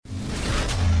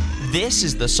This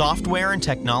is the Software and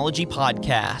Technology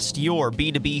Podcast, your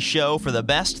B2B show for the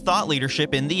best thought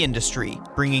leadership in the industry,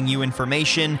 bringing you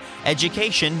information,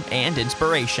 education, and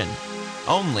inspiration.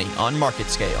 Only on Market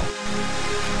Scale.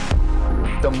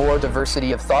 The more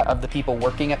diversity of thought of the people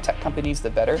working at tech companies, the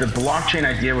better. The blockchain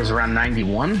idea was around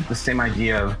 91. The same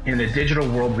idea of, in the digital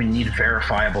world, we need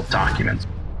verifiable documents.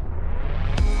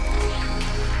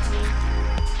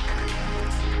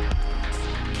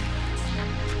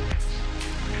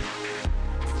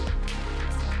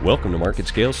 Welcome to Market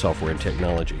Scale Software and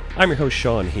Technology. I'm your host,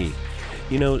 Sean He.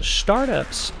 You know,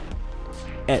 startups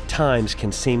at times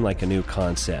can seem like a new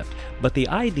concept, but the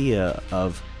idea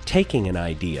of taking an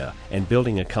idea and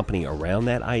building a company around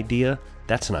that idea,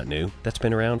 that's not new. That's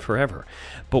been around forever.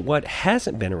 But what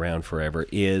hasn't been around forever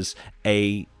is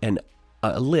a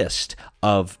list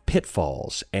of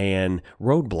pitfalls and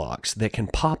roadblocks that can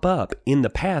pop up in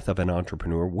the path of an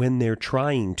entrepreneur when they're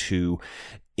trying to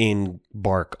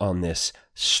embark on this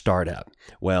startup.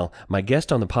 Well, my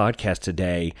guest on the podcast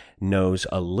today knows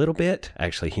a little bit.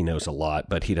 Actually, he knows a lot,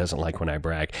 but he doesn't like when I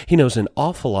brag. He knows an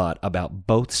awful lot about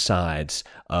both sides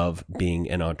of being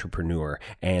an entrepreneur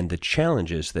and the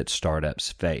challenges that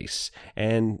startups face.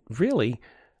 And really,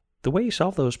 the way you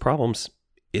solve those problems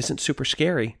isn't super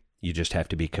scary. You just have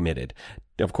to be committed.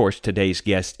 Of course, today's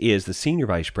guest is the Senior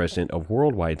Vice President of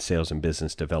Worldwide Sales and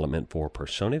Business Development for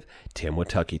Personiv, Tim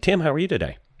Witucki. Tim, how are you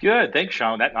today? Good. Thanks,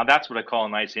 Sean. Now that's what I call a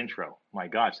nice intro. My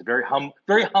gosh, it's very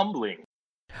humbling.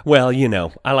 Well, you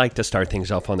know, I like to start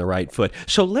things off on the right foot.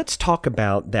 So let's talk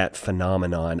about that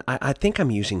phenomenon. I think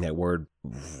I'm using that word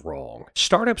wrong.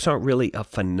 Startups aren't really a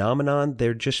phenomenon.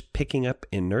 They're just picking up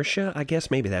inertia. I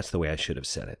guess maybe that's the way I should have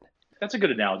said it. That's a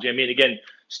good analogy. I mean, again,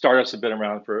 startups have been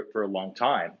around for a long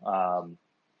time.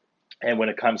 And when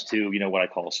it comes to, what I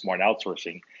call smart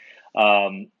outsourcing,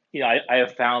 I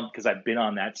have found, because I've been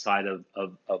on that side of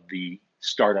the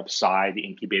startup side, the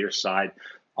incubator side,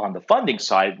 on the funding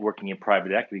side, working in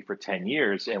private equity for 10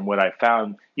 years. And what I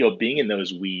found, being in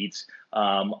those weeds,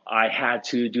 I had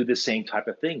to do the same type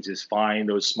of things, is find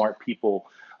those smart people,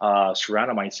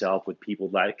 surrounding myself with people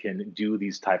that can do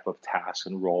these type of tasks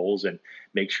and roles, and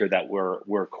make sure that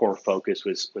we're core focus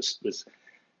was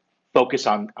focus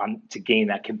on to gain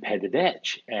that competitive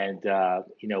edge. And I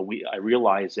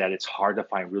realized that it's hard to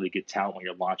find really good talent when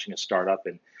you're launching a startup,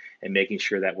 and making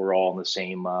sure that we're all on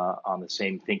the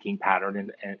same thinking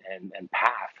pattern and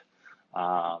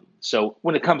path. So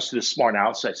when it comes to the smart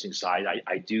outsourcing side,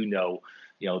 I do know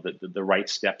the right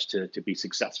steps to be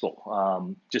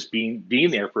successful. Just being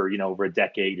there for over a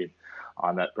decade and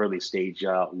on that early stage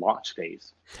launch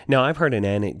phase. Now, I've heard an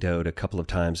anecdote a couple of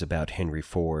times about Henry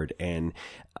Ford, and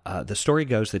the story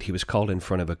goes that he was called in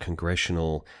front of a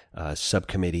congressional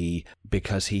subcommittee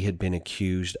because he had been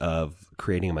accused of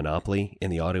creating a monopoly in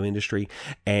the auto industry,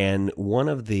 and one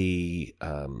of the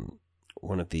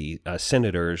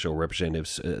senators or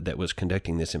representatives that was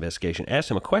conducting this investigation asked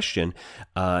him a question,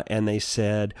 and they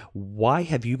said, why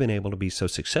have you been able to be so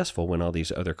successful when all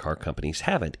these other car companies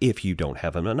haven't, if you don't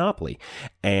have a monopoly?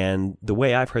 And the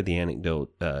way I've heard the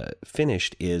anecdote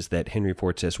finished is that Henry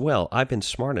Ford says, well, I've been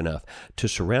smart enough to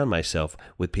surround myself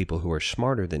with people who are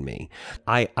smarter than me.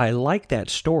 I like that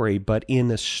story, but in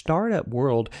the startup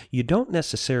world, you don't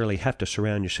necessarily have to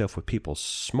surround yourself with people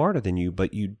smarter than you,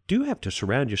 but you do have to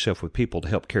surround yourself with people to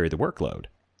help carry the workload.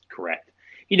 Correct.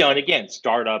 And again,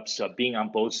 startups being on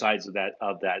both sides of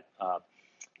that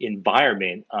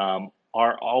environment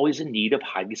are always in need of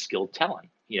highly skilled talent,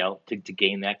 to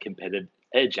gain that competitive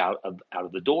edge out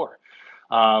of the door.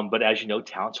 But as you know,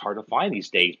 talent's hard to find these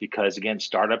days because, again,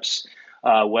 startups,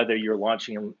 whether you're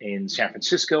launching in San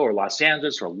Francisco or Los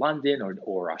Angeles or London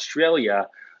or Australia,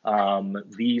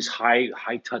 these high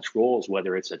touch roles,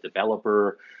 whether it's a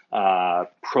developer,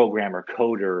 programmer,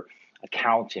 coder,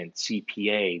 accountant,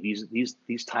 CPA,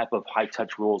 these type of high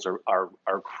touch roles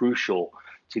are crucial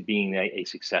to being a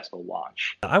successful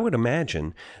launch. I would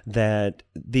imagine that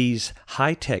these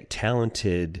high-tech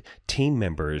talented team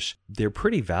members, they're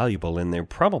pretty valuable and they're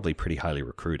probably pretty highly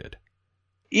recruited.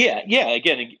 Yeah.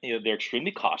 Again, they're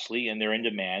extremely costly and they're in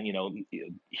demand,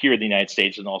 here in the United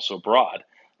States and also abroad,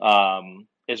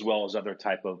 as well as other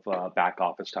type of back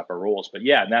office type of roles. But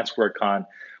yeah, and that's where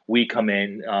we come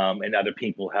in, and other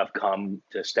people have come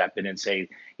to step in and say,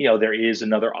 there is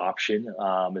another option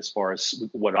as far as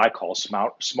what I call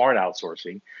smart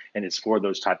outsourcing, and it's for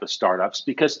those type of startups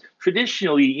because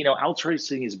traditionally,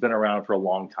 outsourcing has been around for a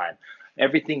long time.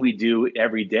 Everything we do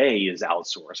every day is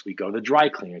outsourced. We go to dry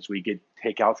cleaners, we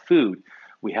take out food,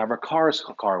 we have our car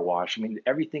wash. I mean,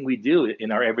 everything we do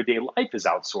in our everyday life is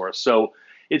outsourced. So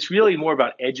it's really more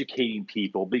about educating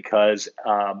people because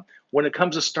when it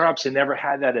comes to startups, they never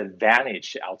had that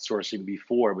advantage to outsourcing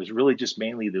before. It was really just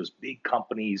mainly those big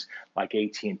companies like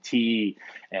AT&T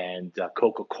and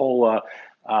Coca-Cola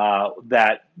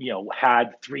that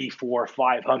had 3, 4,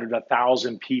 500,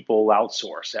 1,000 people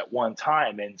outsource at one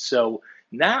time. And so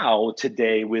now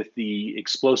today, with the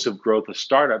explosive growth of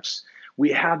startups, we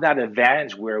have that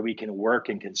advantage where we can work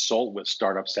and consult with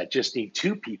startups that just need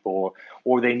 2 people,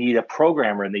 or they need a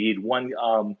programmer and they need one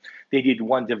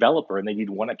developer and they need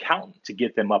 1 accountant to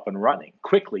get them up and running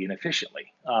quickly and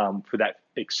efficiently for that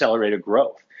accelerated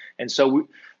growth. And so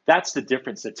that's the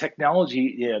difference. The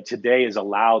technology today has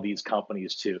allowed these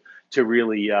companies to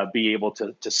really be able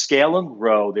to scale and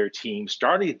grow their team,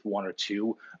 starting with 1 or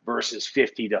 2 versus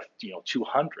 50 to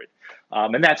 200.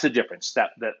 And that's the difference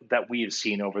that we have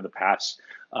seen over the past,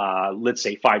 let's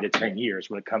say, 5 to 10 years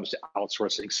when it comes to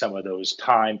outsourcing some of those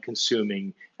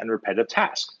time-consuming and repetitive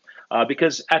tasks.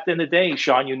 Because at the end of the day,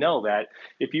 Sean, you know that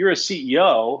if you're a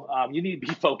CEO, you need to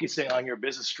be focusing on your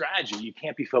business strategy. You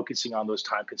can't be focusing on those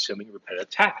time-consuming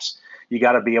repetitive tasks. You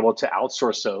got to be able to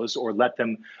outsource those or let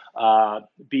them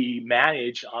be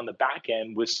managed on the back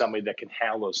end with somebody that can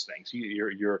handle those things.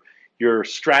 Your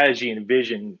strategy and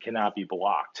vision cannot be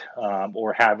blocked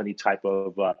or have any type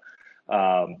of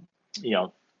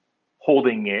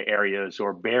holding areas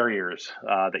or barriers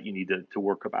that you need to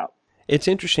work about. It's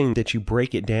interesting that you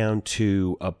break it down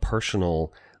to a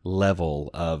personal level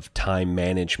of time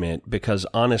management because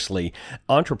honestly,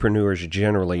 entrepreneurs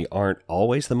generally aren't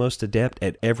always the most adept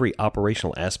at every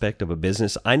operational aspect of a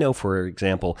business. I know, for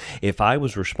example, if I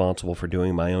was responsible for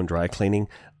doing my own dry cleaning,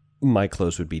 my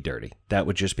clothes would be dirty. That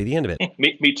would just be the end of it.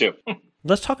 Me too.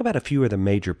 Let's talk about a few of the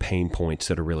major pain points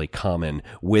that are really common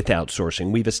with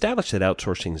outsourcing. We've established that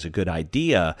outsourcing is a good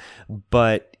idea,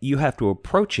 but you have to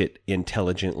approach it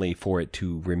intelligently for it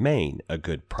to remain a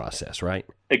good process, right?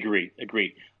 Agreed.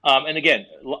 And again,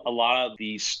 a lot of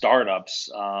these startups,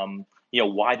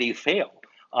 why they fail.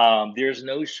 There's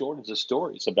no shortage of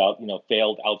stories about,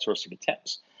 failed outsourcing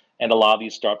attempts. And a lot of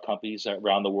these startup companies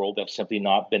around the world have simply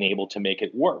not been able to make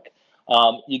it work.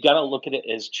 You got to look at it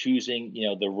as choosing,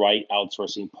 the right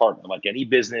outsourcing partner. Like any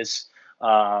business,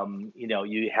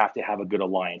 you have to have a good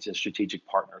alliance and strategic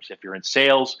partners. If you're in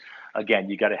sales, again,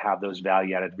 you got to have those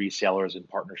value-added resellers and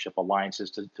partnership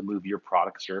alliances to move your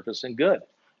product, service, and good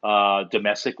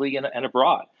domestically and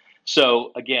abroad.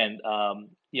 So again, a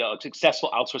successful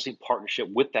outsourcing partnership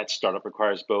with that startup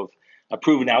requires both a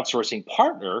proven outsourcing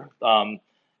partner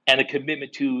and a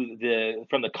commitment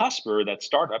from the customer, that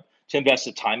startup, to invest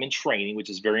the time and training, which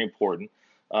is very important,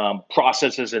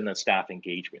 processes, and the staff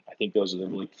engagement. I think those are the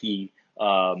really key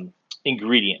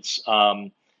ingredients.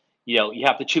 You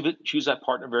have to choose that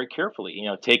partner very carefully.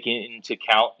 Taking into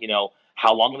account,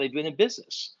 how long have they been in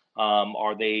business?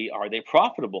 Are they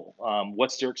profitable?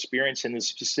 What's their experience in the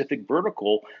specific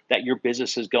vertical that your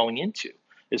business is going into,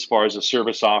 as far as the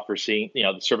service offerings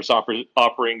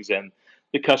and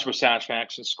the customer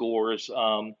satisfaction scores?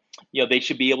 They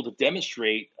should be able to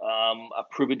demonstrate a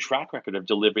proven track record of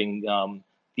delivering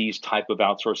these type of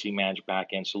outsourcing managed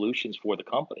back-end solutions for the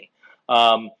company.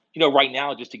 Right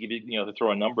now, just to give you, to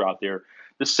throw a number out there,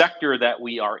 the sector that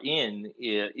we are in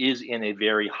is in a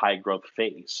very high growth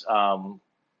phase.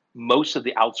 Most of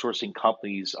the outsourcing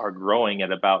companies are growing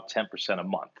at about 10% a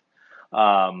month.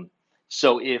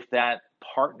 So if that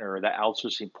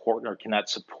outsourcing partner cannot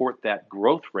support that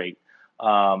growth rate,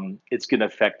 it's going to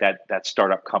affect that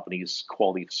startup company's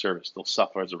quality of service. They'll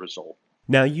suffer as a result.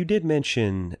 Now, you did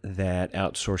mention that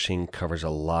outsourcing covers a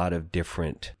lot of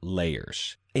different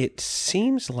layers. It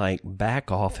seems like back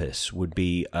office would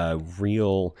be a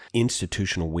real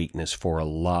institutional weakness for a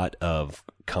lot of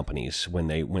companies when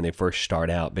they first start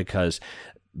out, because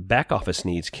back office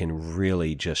needs can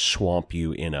really just swamp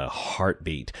you in a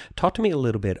heartbeat. Talk to me a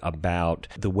little bit about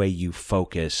the way you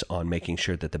focus on making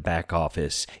sure that the back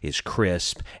office is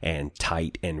crisp and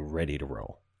tight and ready to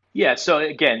roll. Yeah. So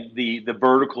again, the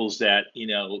verticals that,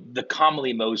 the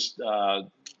commonly most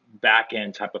back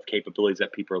end type of capabilities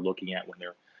that people are looking at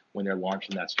when they're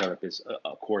launching that startup is,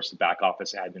 of course, the back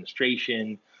office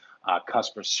administration,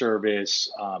 customer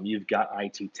service. You've got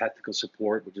IT technical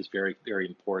support, which is very, very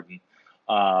important.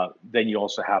 Then you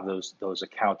also have those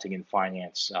accounting and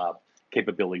finance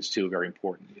capabilities too, very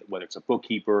important. Whether it's a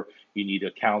bookkeeper, you need an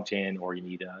accountant, or you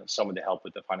need someone to help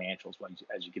with the financials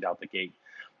as you get out the gate.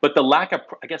 But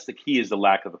the key is the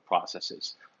lack of the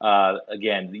processes.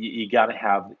 Again, you got to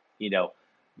have,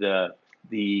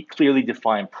 the clearly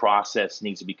defined process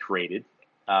needs to be created,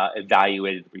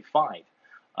 evaluated, refined.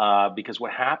 Because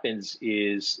what happens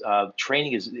is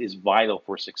training is vital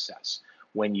for success.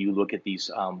 when you look at these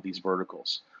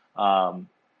verticals.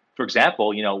 For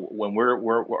example, when we're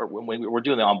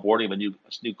doing the onboarding of a new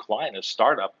client, a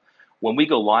startup, when we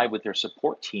go live with their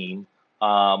support team,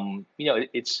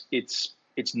 it's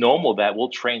normal that we'll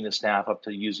train the staff up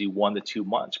to usually 1 to 2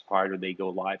 months prior to they go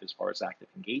live as far as active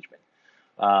engagement.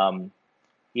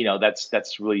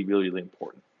 That's really, really, really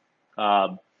important.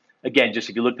 Again, just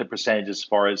if you look at the percentage as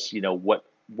far as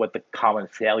what the common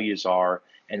failures are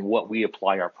and what we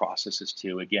apply our processes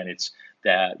to. Again, it's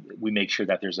that we make sure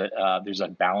that there's a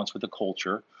balance with the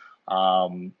culture,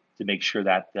 to make sure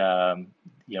that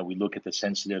we look at the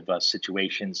sensitive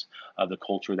situations of the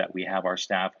culture that we have our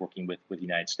staff working with the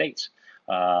United States.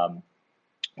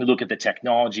 We look at the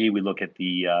technology, we look at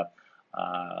the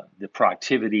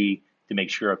productivity, to make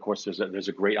sure, of course, there's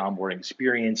a great onboarding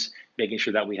experience, making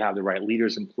sure that we have the right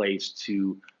leaders in place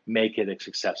to make it a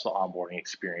successful onboarding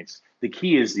experience. The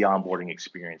key is the onboarding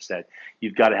experience, that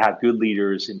you've got to have good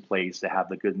leaders in place to have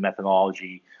the good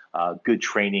methodology, good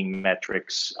training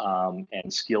metrics,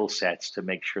 and skill sets to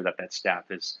make sure that staff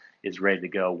is ready to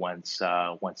go once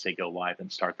they go live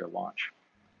and start their launch.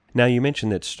 Now, you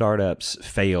mentioned that startups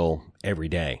fail every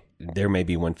day. There may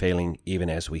be one failing even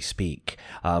as we speak,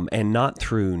 and not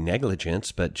through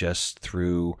negligence, but just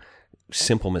through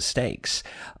simple mistakes.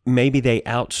 Maybe they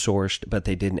outsourced, but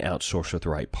they didn't outsource with the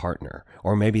right partner.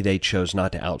 Or maybe they chose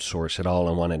not to outsource at all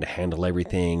and wanted to handle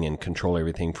everything and control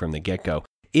everything from the get-go.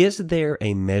 Is there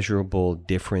a measurable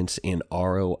difference in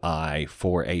ROI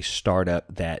for a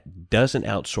startup that doesn't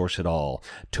outsource at all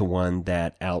to one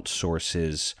that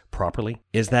outsources properly?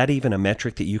 Is that even a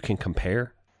metric that you can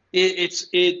compare? There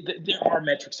are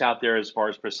metrics out there as far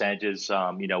as percentages,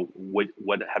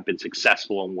 what have been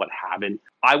successful and what haven't.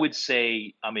 I would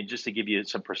say, just to give you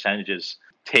some percentages,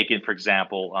 taken, for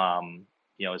example,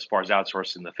 as far as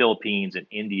outsourcing in the Philippines and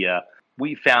India,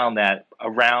 we found that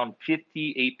around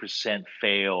 58%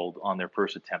 failed on their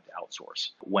first attempt to outsource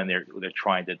when they're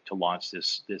trying to launch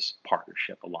this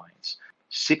partnership alliance.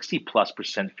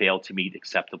 60+% failed to meet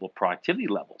acceptable productivity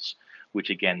levels, which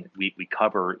again we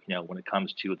cover when it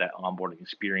comes to that onboarding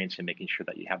experience and making sure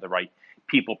that you have the right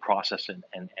people, process, and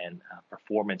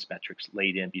performance metrics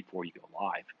laid in before you go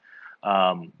live.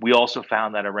 We also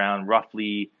found that around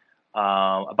roughly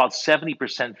about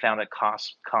 70% found it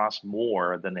cost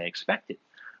more than they expected.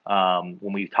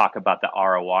 When we talk about the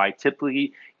ROI,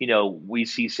 typically, we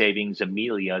see savings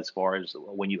immediately as far as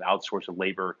when you outsource a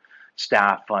labor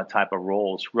staff type of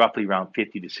roles, roughly around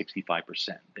 50 to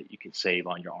 65% that you can save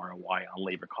on your ROI on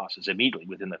labor costs immediately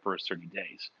within the first 30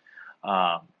 days.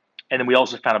 And then we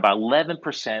also found about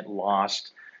 11%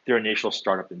 lost their initial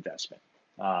startup investment.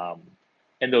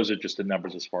 And those are just the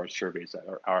numbers as far as surveys that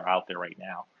are out there right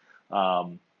now.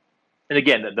 And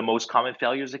again, the most common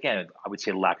failures, again, I would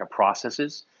say lack of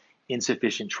processes,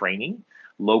 insufficient training,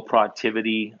 low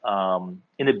productivity,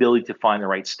 inability to find the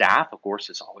right staff. Of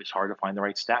course, it's always hard to find the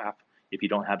right staff if you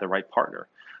don't have the right partner.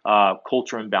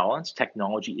 Culture imbalance,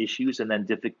 technology issues, and then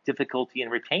difficulty in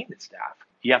retaining the staff.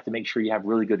 You have to make sure you have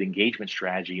really good engagement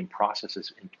strategy and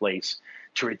processes in place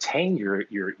to retain your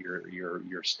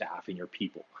staff and your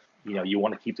people. You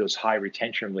want to keep those high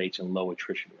retention rates and low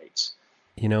attrition rates.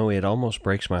 It almost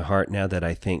breaks my heart now that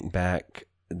I think back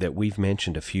that we've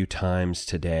mentioned a few times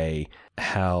today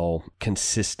how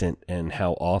consistent and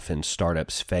how often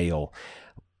startups fail.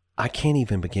 I can't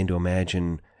even begin to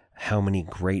imagine how many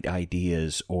great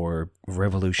ideas or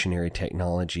revolutionary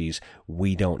technologies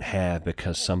we don't have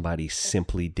because somebody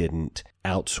simply didn't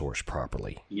outsource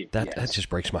properly. That just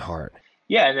breaks my heart.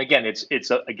 Yeah, and again, it's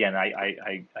again,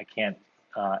 I can't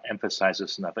emphasize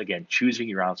this enough. Again, choosing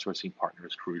your outsourcing partner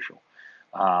is crucial.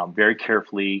 Very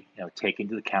carefully, take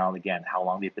into account again how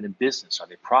long they've been in business. Are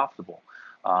they profitable?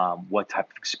 What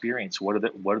type of experience? What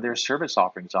are their service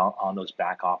offerings on those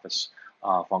back office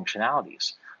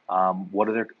functionalities? What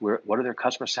are their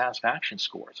customer satisfaction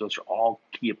scores? Those are all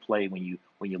key at play when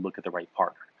you look at the right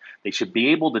partner. They should be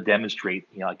able to demonstrate,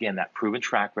 again, that proven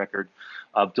track record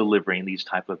of delivering these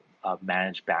type of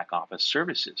managed back office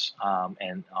services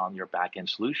and on your back end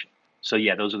solution. So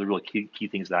yeah, those are the really key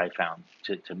things that I found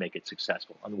to make it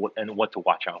successful and what to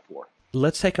watch out for.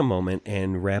 Let's take a moment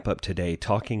and wrap up today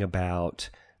talking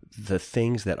about the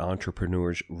things that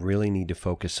entrepreneurs really need to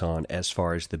focus on as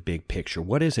far as the big picture.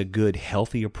 What is a good,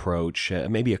 healthy approach?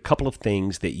 Maybe a couple of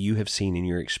things that you have seen in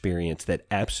your experience that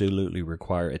absolutely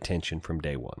require attention from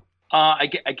day one. I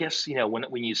guess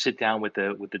when you sit down with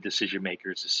the decision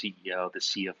makers, the CEO, the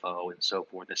CFO, and so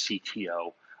forth, the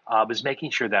CTO, is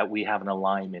making sure that we have an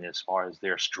alignment as far as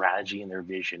their strategy and their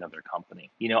vision of their company.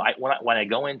 When I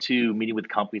go into meeting with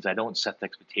companies, I don't set the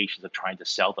expectations of trying to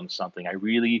sell them something. I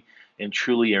really and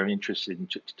truly are interested in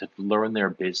to learn their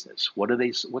business.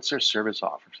 What's their service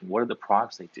offers? What are the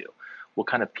products they do? What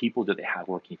kind of people do they have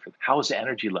working for them? How is the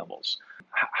energy levels?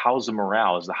 How's the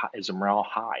morale? Is the morale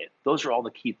high? Those are all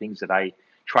the key things that I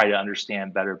try to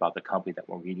understand better about the company that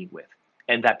we're meeting with,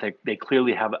 and that they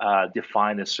clearly have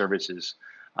defined the services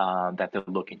that they're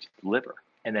looking to deliver.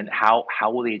 And then how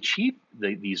will they achieve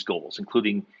these goals,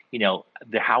 including,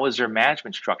 how is their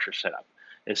management structure set up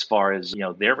as far as,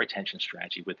 their retention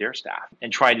strategy with their staff,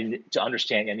 and try to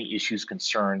understand any issues,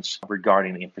 concerns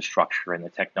regarding the infrastructure and the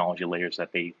technology layers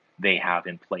that they have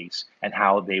in place and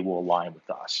how they will align with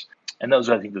us. And those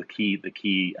are, I think, the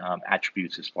key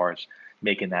attributes as far as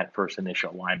making that first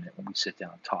initial alignment when we sit down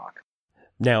and talk.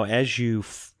 Now, as you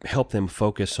help them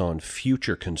focus on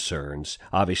future concerns,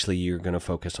 obviously you're going to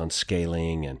focus on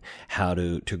scaling and how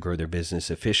to grow their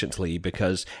business efficiently,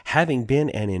 because having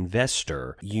been an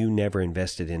investor, you never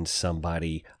invested in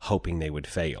somebody hoping they would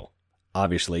fail.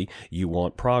 Obviously, you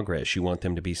want progress. You want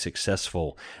them to be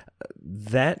successful.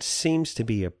 That seems to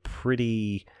be a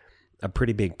pretty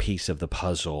big piece of the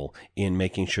puzzle in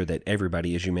making sure that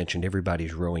everybody, as you mentioned,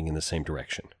 everybody's rowing in the same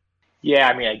direction. Yeah,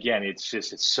 I mean, again, it's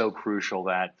so crucial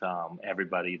that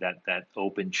everybody, that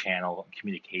open channel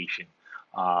communication,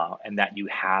 and that you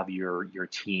have your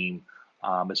team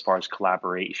as far as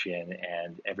collaboration,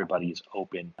 and everybody's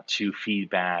open to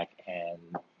feedback and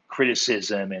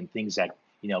criticism and things that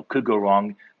could go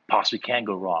wrong, possibly can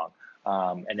go wrong,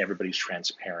 and everybody's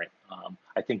transparent.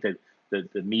 I think that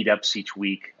the meetups each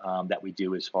week that we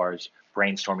do as far as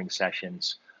brainstorming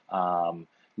sessions,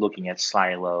 looking at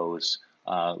silos,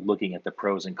 looking at the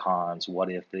pros and cons, what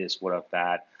if this, what if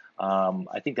that.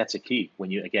 I think that's a key.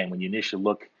 When you initially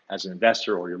look as an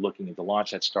investor, or you're looking to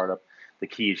launch that startup, the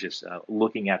key is just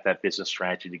looking at that business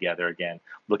strategy together again,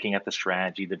 looking at the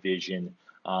strategy, the vision,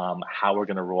 how we're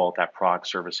going to roll out that product,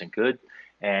 service, and good,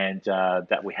 and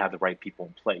that we have the right people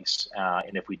in place.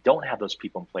 And if we don't have those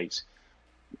people in place,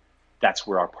 that's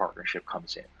where our partnership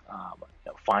comes in.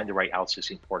 Find the right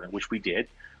outsourcing partner, which we did.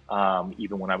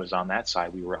 Even when I was on that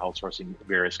side, we were outsourcing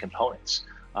various components,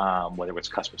 whether it's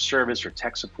customer service or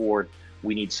tech support.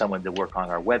 We need someone to work on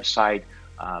our website,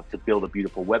 to build a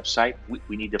beautiful website.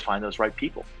 We need to find those right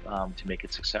people to make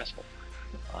it successful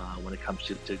when it comes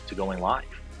to going live.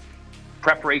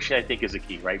 Preparation, I think, is the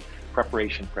key, right?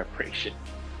 Preparation.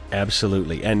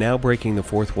 Absolutely. And now breaking the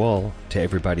fourth wall to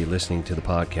everybody listening to the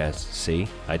podcast. See,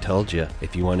 I told you,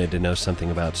 if you wanted to know something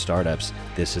about startups,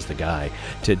 this is the guy.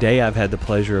 Today, I've had the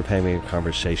pleasure of having a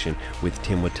conversation with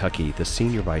Tim Witucki, the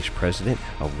Senior Vice President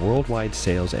of Worldwide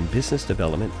Sales and Business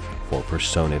Development for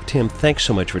Personiv. Tim, thanks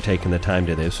so much for taking the time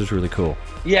today. This was really cool.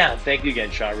 Yeah, thank you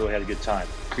again, Sean. I really had a good time.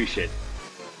 Appreciate it.